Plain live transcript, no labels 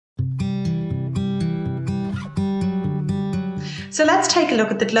So let's take a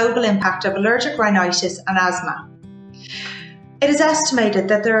look at the global impact of allergic rhinitis and asthma. It is estimated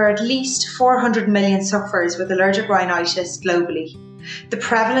that there are at least 400 million sufferers with allergic rhinitis globally. The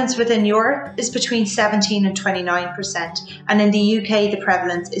prevalence within Europe is between 17 and 29%, and in the UK the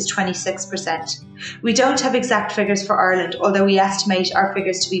prevalence is 26%. We don't have exact figures for Ireland, although we estimate our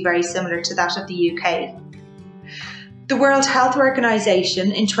figures to be very similar to that of the UK. The World Health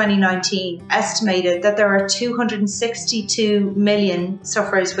Organization in 2019 estimated that there are 262 million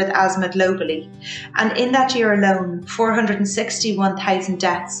sufferers with asthma globally, and in that year alone, 461,000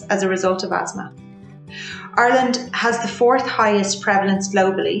 deaths as a result of asthma. Ireland has the fourth highest prevalence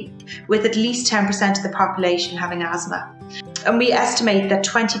globally, with at least 10% of the population having asthma. And we estimate that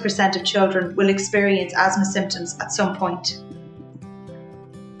 20% of children will experience asthma symptoms at some point.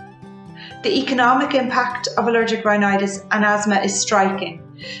 The economic impact of allergic rhinitis and asthma is striking.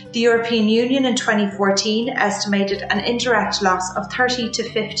 The European Union in 2014 estimated an indirect loss of 30 to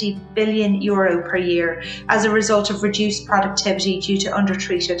 50 billion euro per year as a result of reduced productivity due to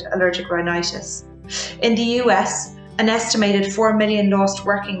undertreated allergic rhinitis. In the US, an estimated 4 million lost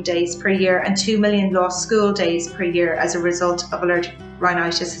working days per year and 2 million lost school days per year as a result of allergic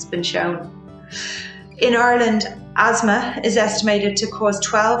rhinitis has been shown. In Ireland, asthma is estimated to cause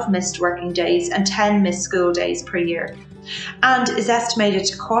 12 missed working days and 10 missed school days per year, and is estimated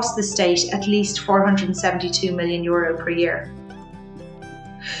to cost the state at least 472 million euro per year.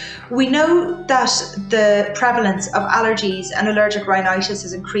 We know that the prevalence of allergies and allergic rhinitis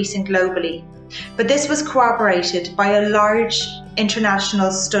is increasing globally, but this was corroborated by a large international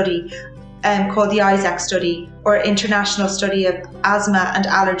study called the Iseult study, or International Study of Asthma and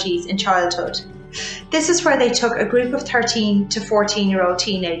Allergies in Childhood. This is where they took a group of 13 to 14-year-old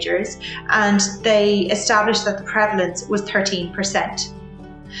teenagers and they established that the prevalence was 13%.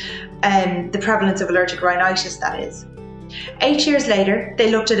 The prevalence of allergic rhinitis, that is. 8 years later,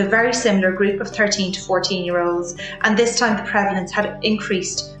 they looked at a very similar group of 13 to 14-year-olds, and this time the prevalence had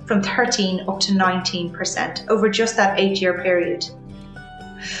increased from 13 up to 19% over just that 8-year period.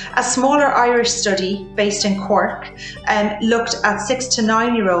 A smaller Irish study based in Cork looked at 6 to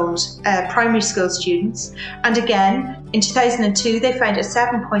 9-year-old primary school students, and again in 2002 they found a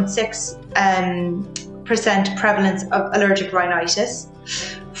 7.6% prevalence of allergic rhinitis.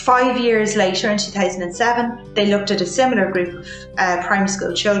 5 years later, in 2007, they looked at a similar group of primary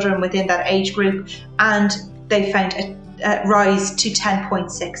school children within that age group, and they found a rise to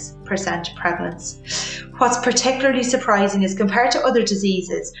 10.6% prevalence. What's particularly surprising is, compared to other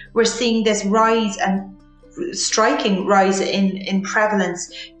diseases, we're seeing this rise and striking rise in prevalence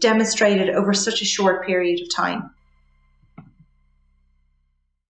demonstrated over such a short period of time.